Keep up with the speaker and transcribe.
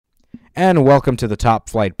And welcome to the Top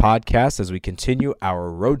Flight Podcast as we continue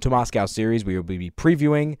our Road to Moscow series. We will be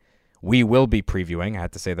previewing, I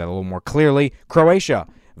have to say that a little more clearly, Croatia,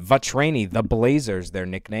 Vatreni, the Blazers, their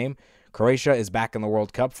nickname. Croatia is back in the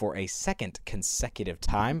World Cup for a second consecutive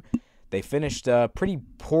time. They finished pretty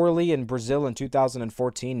poorly in Brazil in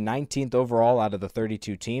 2014, 19th overall out of the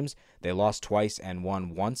 32 teams. They lost twice and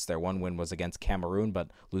won once. Their one win was against Cameroon, but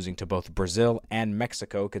losing to both Brazil and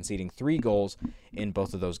Mexico, conceding 3 goals in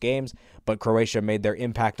both of those games. But Croatia made their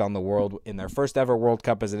impact on the world in their first ever World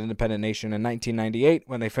Cup as an independent nation in 1998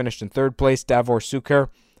 when they finished in third place. Davor Suker,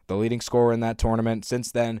 the leading scorer in that tournament.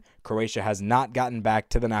 Since then, Croatia has not gotten back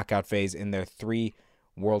to the knockout phase in their 3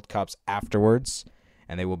 World Cups afterwards.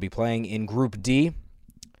 And they will be playing in Group D.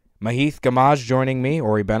 Mahith Gamaj joining me,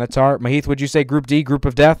 Ori Benatar. Mahith, would you say Group D, Group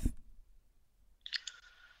of Death?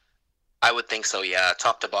 I would think so, yeah.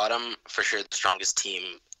 Top to bottom, for sure the strongest team.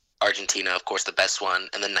 Argentina, of course, the best one.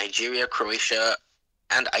 And then Nigeria, Croatia,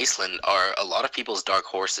 and Iceland are a lot of people's dark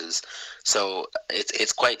horses. So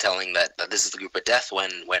it's quite telling that this is the group of death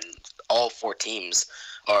when all 4 teams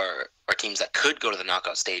are teams that could go to the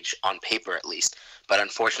knockout stage, on paper at least. But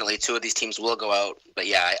unfortunately, 2 of these teams will go out. But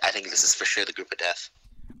yeah, I think this is for sure the group of death.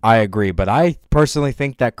 I agree, but I personally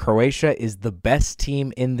think that Croatia is the best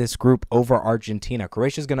team in this group over Argentina.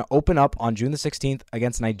 Croatia is going to open up on June the 16th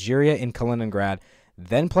against Nigeria in Kaliningrad,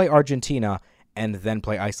 then play Argentina, and then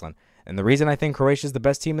play Iceland. And the reason I think Croatia is the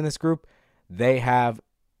best team in this group, they're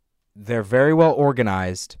very well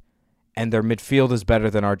organized, and their midfield is better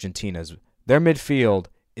than Argentina's. Their midfield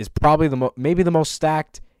is probably maybe the most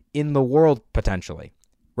stacked in the world potentially.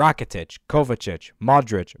 Rakitic, Kovacic,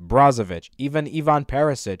 Modric, Brozovic, even Ivan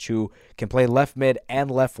Perisic, who can play left mid and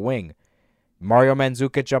left wing. Mario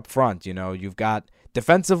Mandzukic up front. You know, you've got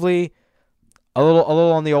defensively a little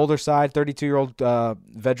on the older side, 32-year-old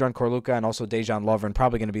Vedran Korluka and also Dejan Lovren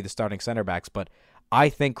probably going to be the starting center backs. But I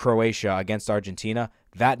think Croatia against Argentina,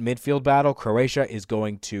 that midfield battle, Croatia is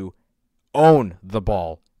going to own the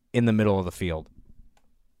ball in the middle of the field.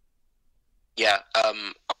 Yeah,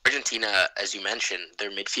 Argentina, as you mentioned,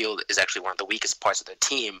 their midfield is actually one of the weakest parts of their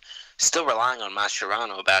team. Still relying on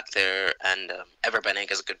Mascherano back there, and Ever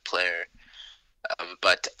Banega is a good player.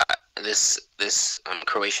 But this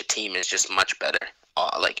Croatia team is just much better.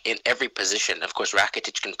 Like in every position. Of course,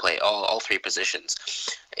 Rakitic can play all 3 positions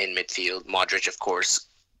in midfield. Modric, of course,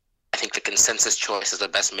 I think the consensus choice is the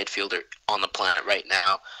best midfielder on the planet right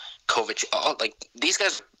now. Kovac, these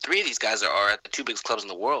guys, 3 of these guys are at the 2 biggest clubs in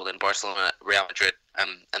the world in Barcelona, Real Madrid,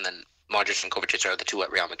 and then Modric and Kovacic are the 2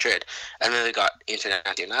 at Real Madrid. And then they got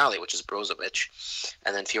Internazionale, which is Brozovic,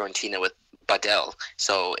 and then Fiorentina with Badel.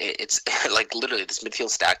 So it's like literally this midfield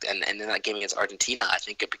stacked, and in that game against Argentina, I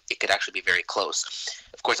think it could actually be very close.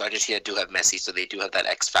 Of course, Argentina do have Messi, so they do have that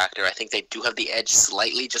X factor. I think they do have the edge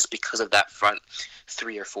slightly just because of that front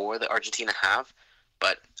 3 or 4 that Argentina have.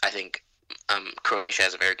 But I think Croatia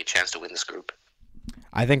has a very good chance to win this group.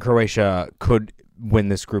 I think Croatia could win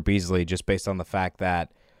this group easily just based on the fact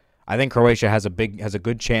that I think Croatia has a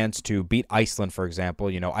good chance to beat Iceland, for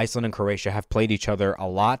example. You know, Iceland and Croatia have played each other a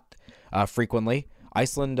lot frequently.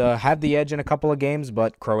 Iceland had the edge in a couple of games,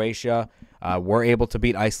 but Croatia were able to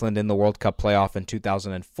beat Iceland in the World Cup playoff in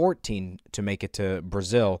 2014 to make it to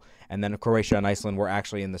Brazil. And then Croatia and Iceland were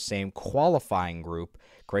actually in the same qualifying group.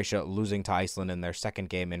 Croatia losing to Iceland in their second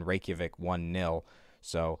game in Reykjavik 1-0.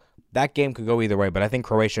 So that game could go either way, but I think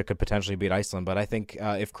Croatia could potentially beat Iceland. But I think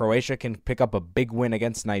if Croatia can pick up a big win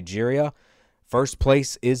against Nigeria, first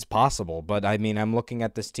place is possible. But, I mean, I'm looking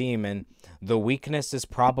at this team, and the weakness is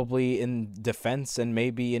probably in defense and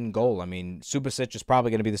maybe in goal. I mean, Subasic is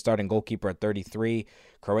probably going to be the starting goalkeeper at 33.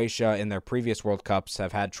 Croatia, in their previous World Cups,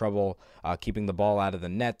 have had trouble keeping the ball out of the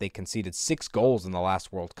net. They conceded 6 goals in the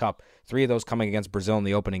last World Cup, 3 of those coming against Brazil in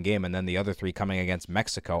the opening game, and then the other 3 coming against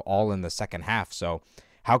Mexico, all in the second half. So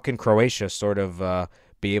how can Croatia sort of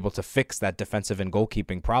be able to fix that defensive and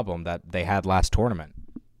goalkeeping problem that they had last tournament?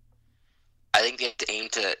 I think they have to aim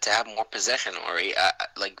to have more possession, Ori.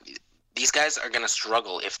 These guys are going to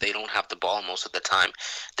struggle if they don't have the ball most of the time.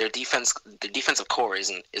 Their defensive core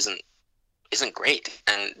isn't great,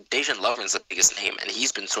 and Dejan Lovren's the biggest name, and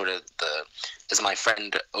he's been sort of as my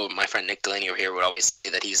friend Nick Delaney over here would always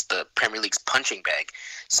say, that he's the Premier League's punching bag.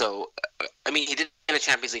 So, I mean, he did in a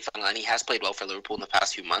Champions League final, and he has played well for Liverpool in the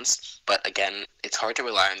past few months. But again, it's hard to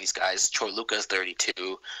rely on these guys. Chorluka is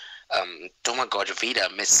 32. Domagoj Vida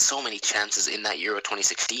missed so many chances in that Euro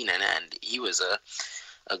 2016, and he was a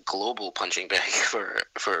global punching bag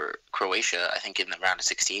for Croatia, I think, in the round of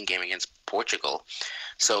 16 game against Portugal.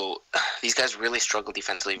 So these guys really struggle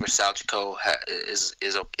defensively. Vrsaljko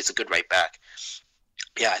is a good right back.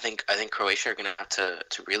 Yeah, I think Croatia are going to have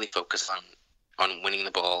to really focus on winning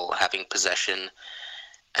the ball, having possession,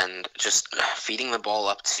 and just feeding the ball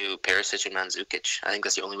up to Perisic and Mandzukic. I think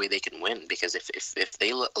that's the only way they can win, because if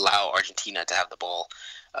they allow Argentina to have the ball,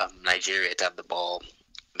 Nigeria to have the ball,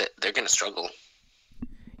 they're going to struggle.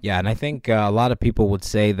 Yeah, and I think a lot of people would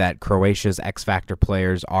say that Croatia's X factor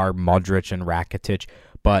players are Modric and Rakitic,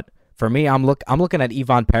 but for me, I'm looking at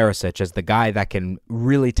Ivan Perisic as the guy that can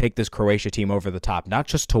really take this Croatia team over the top, not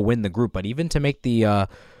just to win the group, but even to make the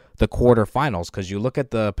quarterfinals. Because you look at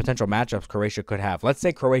the potential matchups Croatia could have. Let's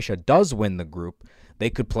say Croatia does win the group, they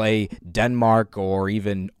could play Denmark or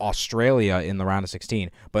even Australia in the round of 16.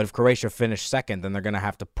 But if Croatia finished second, then they're going to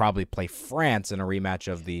have to probably play France in a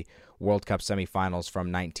rematch of the World Cup semifinals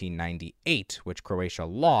from 1998, which Croatia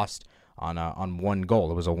lost on one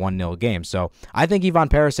goal. It was a 1-0 game. So I think Ivan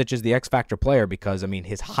Perisic is the X factor player because, I mean,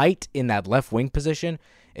 his height in that left wing position,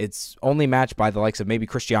 it's only matched by the likes of maybe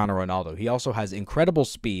Cristiano Ronaldo. He also has incredible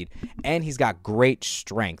speed, and he's got great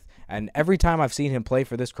strength. And every time I've seen him play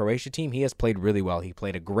for this Croatia team, he has played really well. He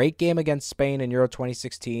played a great game against Spain in Euro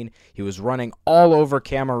 2016. He was running all over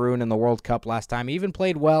Cameroon in the World Cup last time. He even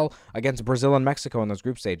played well against Brazil and Mexico in those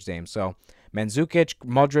group stage games. So Mandzukic,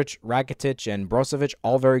 Modric, Rakitic, and Brozovic,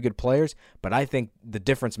 all very good players, but I think the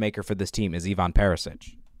difference maker for this team is Ivan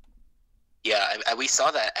Perisic. Yeah, we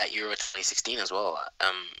saw that at Euro 2016 as well,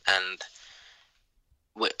 and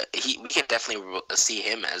we can definitely see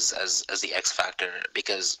him as the X factor,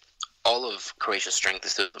 because all of Croatia's strength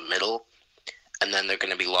is through the middle, and then they're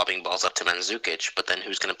going to be lobbing balls up to Mandzukic, but then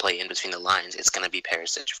who's going to play in between the lines? It's going to be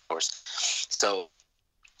Perisic, of course. So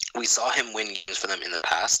we saw him win games for them in the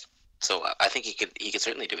past. So I think he could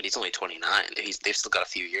certainly do it. He's only 29. They've still got a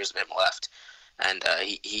few years of him left, and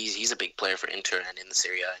he's a big player for Inter and in the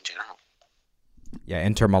Serie A in general. Yeah,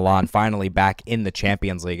 Inter Milan finally back in the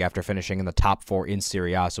Champions League after finishing in the top four in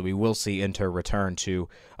Serie A, so we will see Inter return to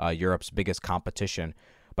Europe's biggest competition.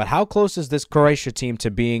 But how close is this Croatia team to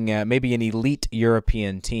being maybe an elite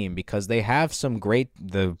European team? Because they have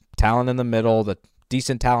the talent in the middle, the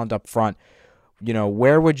decent talent up front. You know,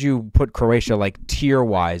 where would you put Croatia, like,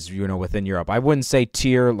 tier-wise, within Europe? I wouldn't say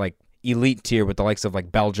tier, like, elite tier with the likes of,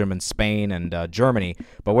 like, Belgium and Spain and Germany,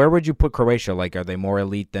 but where would you put Croatia? Like, are they more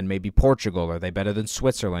elite than maybe Portugal? Are they better than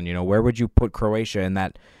Switzerland? Where would you put Croatia in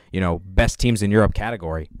that, best teams in Europe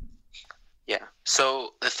category? Yeah.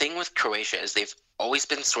 So the thing with Croatia is they've always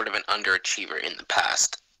been sort of an underachiever in the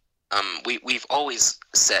past. We've always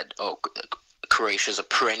said, oh, Croatia's a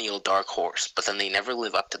perennial dark horse, but then they never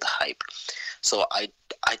live up to the hype. So I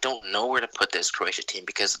don't know where to put this Croatia team,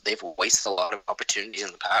 because they've wasted a lot of opportunities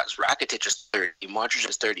in the past. Rakitic is 30, Modric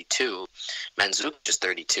is 32, Mandzukic is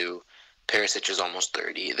 32, Perisic is almost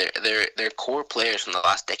 30. Their core players from the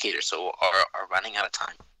last decade or so are running out of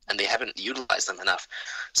time, and they haven't utilized them enough.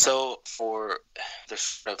 So for the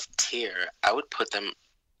sort of tier, I would put them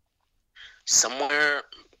somewhere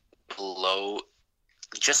below,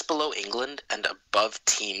 just below England and above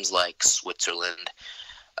teams like Switzerland,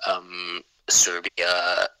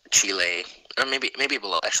 Serbia, Chile, or maybe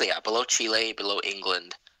below. Actually, yeah, below Chile, below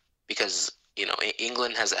England, because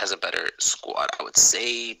England has a better squad, I would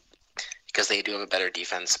say, because they do have a better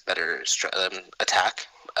defense, better attack.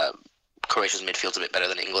 Croatia's midfield's a bit better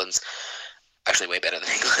than England's. Actually, way better than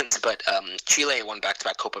England's. But Chile won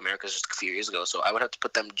back-to-back Copa Americas just a few years ago, so I would have to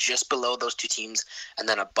put them just below those two teams, and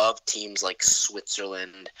then above teams like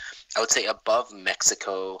Switzerland. I would say above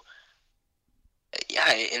Mexico.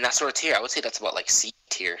 Yeah, in that sort of tier, I would say that's about like C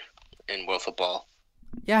tier in world football.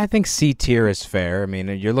 Yeah, I think C tier is fair. I mean,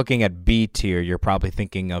 you're looking at B tier, you're probably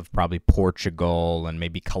thinking of Portugal and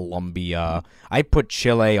maybe Colombia. I put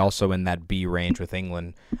Chile also in that B range with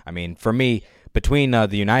England. I mean, for me, between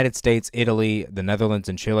the United States, Italy, the Netherlands,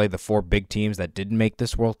 and Chile, the four big teams that didn't make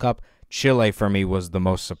this World Cup, Chile for me was the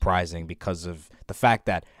most surprising because of the fact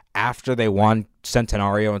that after they won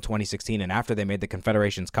Centenario in 2016 and after they made the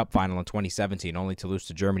Confederations Cup final in 2017, only to lose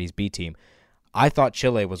to Germany's B team, I thought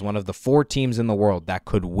Chile was one of the four teams in the world that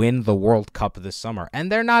could win the World Cup this summer,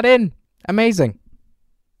 and they're not in. Amazing.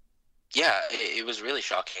 Yeah, it was really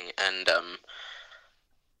shocking, and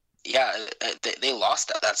yeah, they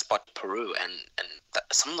lost that spot to Peru, and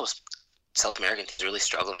some of those South American teams really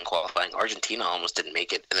struggled in qualifying. Argentina almost didn't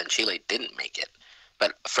make it, and then Chile didn't make it.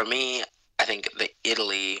 But for me, I think the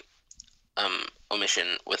Italy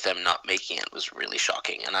omission with them not making it was really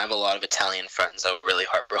shocking, and I have a lot of Italian friends that were really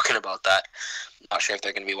heartbroken about that. Not sure if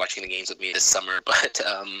they're going to be watching the games with me this summer, but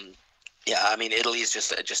yeah, I mean, Italy is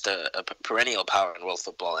just a perennial power in world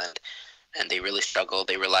football, and and they really struggled.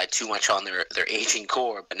 They relied too much on their aging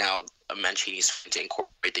core, but now Mancini's trying to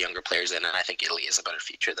incorporate the younger players in, and I think Italy has a better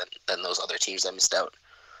future than those other teams that missed out.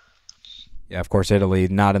 Yeah, of course, Italy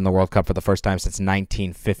not in the World Cup for the first time since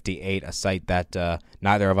 1958, a sight that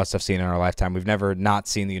neither of us have seen in our lifetime. We've never not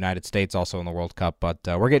seen the United States also in the World Cup, but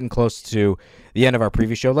we're getting close to the end of our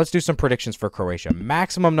preview show. Let's do some predictions for Croatia.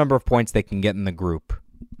 Maximum number of points they can get in the group.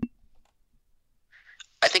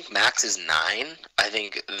 I think max is 9. I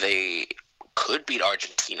think they could beat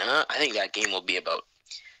Argentina. I think that game will be about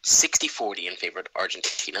 60-40 in favor of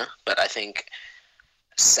Argentina, but I think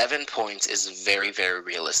 7 points is very, very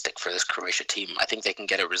realistic for this Croatia team. I think they can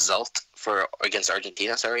get a result against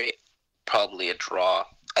Argentina, probably a draw.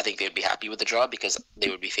 I think they'd be happy with the draw because they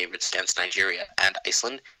would be favorites against Nigeria and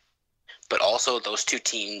Iceland. But also those two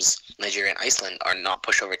teams, Nigeria and Iceland, are not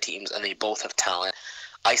pushover teams, and they both have talent.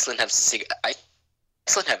 Iceland have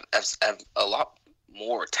a lot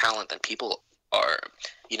more talent than people are,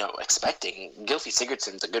 expecting. Gylfi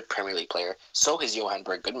Sigurdsson's a good Premier League player. So is Johan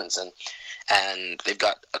Berg Gudmundsson. And they've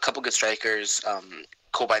got a couple good strikers,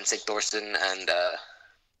 Kolbeinn Sigthorsson and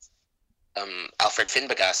Alfred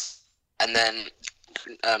Finnbogason. And then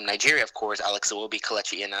Nigeria, of course, Alex Iwobi,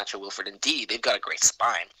 Kelechi Iheanacho, Wilfred Ndidi. They've got a great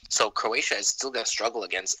spine. So Croatia is still going to struggle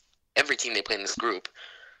against every team they play in this group.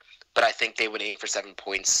 But I think they would aim for 7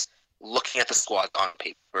 points, looking at the squad on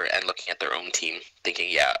paper and looking at their own team, thinking,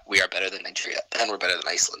 yeah, we are better than Nigeria and we're better than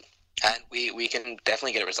Iceland. And we can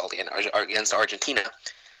definitely get a result against Argentina.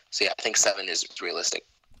 So, yeah, I think 7 is realistic.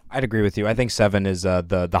 I'd agree with you. I think 7 is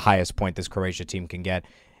the highest point this Croatia team can get.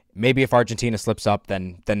 Maybe if Argentina slips up,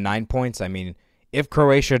 then 9 points. I mean, if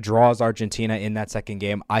Croatia draws Argentina in that second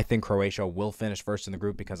game, I think Croatia will finish first in the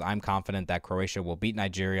group because I'm confident that Croatia will beat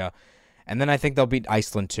Nigeria. And then I think they'll beat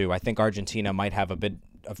Iceland too. I think Argentina might have a bit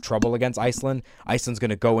of trouble against Iceland. Iceland's going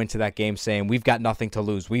to go into that game saying, we've got nothing to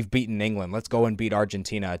lose. We've beaten England. Let's go and beat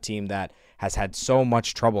Argentina, a team that has had so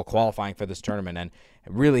much trouble qualifying for this tournament and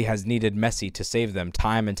really has needed Messi to save them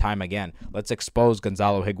time and time again. Let's expose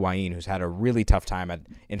Gonzalo Higuain, who's had a really tough time at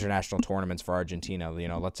international tournaments for Argentina.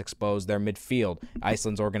 Let's expose their midfield.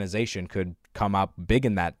 Iceland's organization could come up big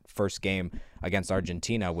in that first game against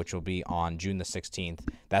Argentina, which will be on June the 16th.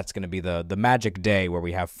 That's going to be the magic day where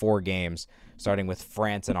we have 4 games, starting with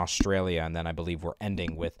France and Australia, and then I believe we're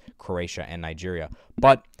ending with Croatia and Nigeria.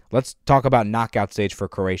 But let's talk about knockout stage for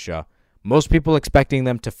Croatia. Most people expecting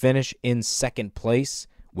them to finish in second place,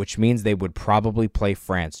 which means they would probably play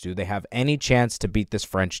France. Do they have any chance to beat this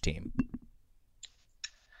French team?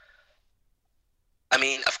 I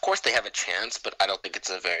mean, of course they have a chance, but I don't think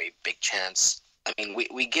it's a very big chance. I mean,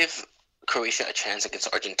 we give Croatia a chance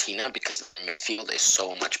against Argentina because their midfield is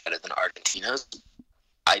so much better than Argentina's.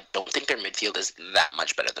 I don't think their midfield is that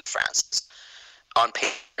much better than France's. On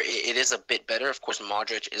paper, it is a bit better. Of course,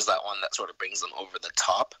 Modric is that one that sort of brings them over the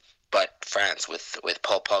top. But France with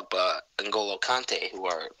Paul Pogba and N'Golo Kante, who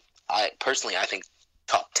are, I think,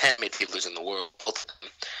 top 10 midfielders in the world.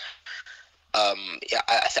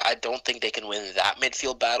 I don't think they can win that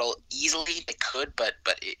midfield battle easily. They could, but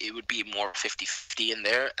it would be more 50-50 in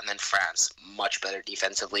there. And then France, much better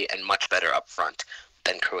defensively and much better up front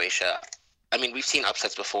than Croatia. I mean, we've seen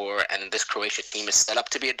upsets before, and this Croatia team is set up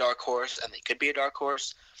to be a dark horse, and they could be a dark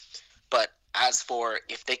horse. But as for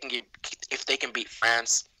if they can beat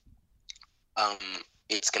France,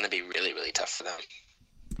 it's going to be really, really tough for them.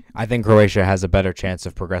 I think Croatia has a better chance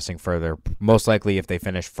of progressing further, most likely if they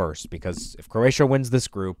finish first, because if Croatia wins this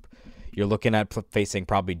group, you're looking at facing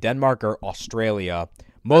probably Denmark or Australia,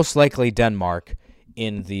 most likely Denmark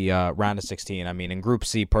in the round of 16. I mean, in Group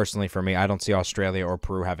C, personally for me, I don't see Australia or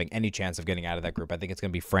Peru having any chance of getting out of that group. I think it's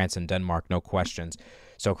going to be France and Denmark, no questions.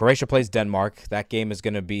 So Croatia plays Denmark. That game is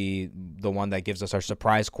going to be the one that gives us our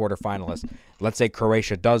surprise quarterfinalist. Let's say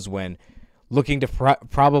Croatia does win. Looking to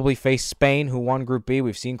probably face Spain, who won Group B.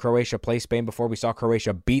 We've seen Croatia play Spain before. We saw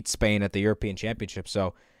Croatia beat Spain at the European Championship.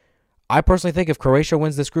 So I personally think if Croatia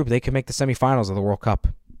wins this group, they can make the semifinals of the World Cup.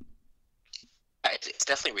 It's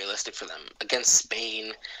definitely realistic for them. Against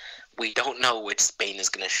Spain, we don't know which Spain is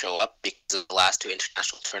going to show up because of the last 2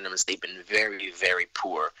 international tournaments, they've been very, very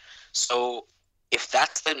poor. So if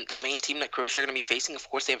that's the main team that Croatia are going to be facing, of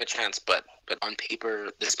course they have a chance. But on paper,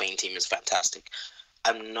 the Spain team is fantastic.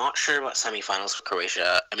 I'm not sure about semifinals for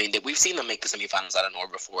Croatia. I mean, we've seen them make the semifinals out of nowhere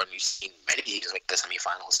before, and we've seen many teams make the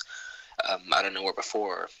semifinals out of nowhere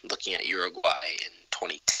before. Looking at Uruguay in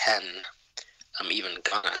 2010, even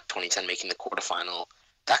Ghana in 2010 making the quarterfinal,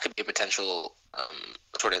 that could be a potential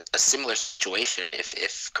sort of a similar situation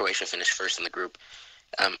if Croatia finished first in the group,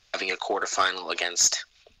 having a quarterfinal against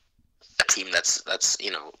a team that's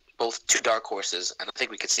both 2 dark horses, and I think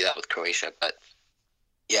we could see that with Croatia, but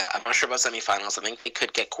Yeah, I'm not sure about semifinals. I think they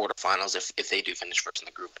could get quarterfinals if they do finish first in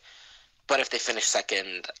the group. But if they finish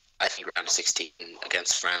second, I think round of 16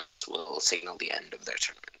 against France will signal the end of their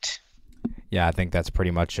tournament. Yeah, I think that's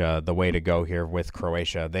pretty much the way to go here with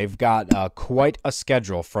Croatia. They've got quite a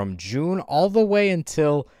schedule from June all the way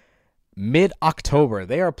until mid-October.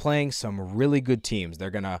 They are playing some really good teams. They're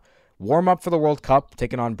going to warm up for the World Cup,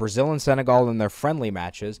 taking on Brazil and Senegal in their friendly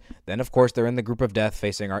matches. Then, of course, they're in the group of death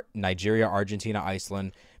facing Nigeria, Argentina,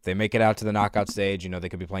 Iceland. If they make it out to the knockout stage, they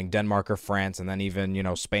could be playing Denmark or France and then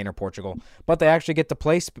even, Spain or Portugal. But they actually get to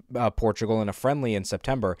play Portugal in a friendly in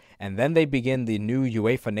September, and then they begin the new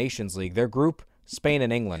UEFA Nations League. Their group, Spain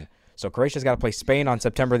and England. So Croatia's got to play Spain on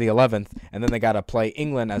September the 11th, and then they got to play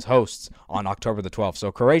England as hosts on October the 12th.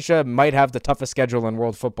 So Croatia might have the toughest schedule in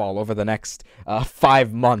world football over the next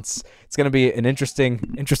 5 months. It's going to be an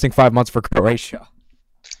interesting 5 months for Croatia.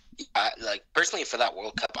 Personally, for that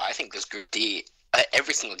World Cup, I think this Group D,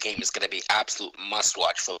 every single game is going to be absolute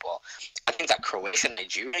must-watch football. I think that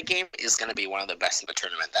Croatia-Nigeria game is going to be one of the best in the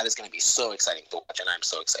tournament. That is going to be so exciting to watch, and I'm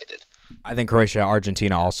so excited. I think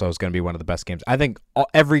Croatia-Argentina also is going to be one of the best games. I think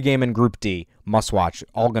every game in Group D, must-watch,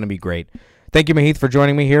 all going to be great. Thank you, Mahith, for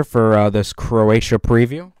joining me here for this Croatia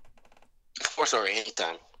preview. Of course, Ori,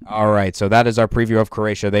 anytime. All right, so that is our preview of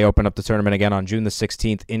Croatia. They open up the tournament again on June the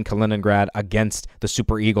 16th in Kaliningrad against the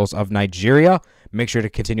Super Eagles of Nigeria. Make sure to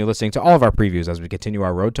continue listening to all of our previews as we continue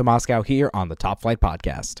our road to Moscow here on the Top Flight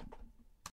Podcast.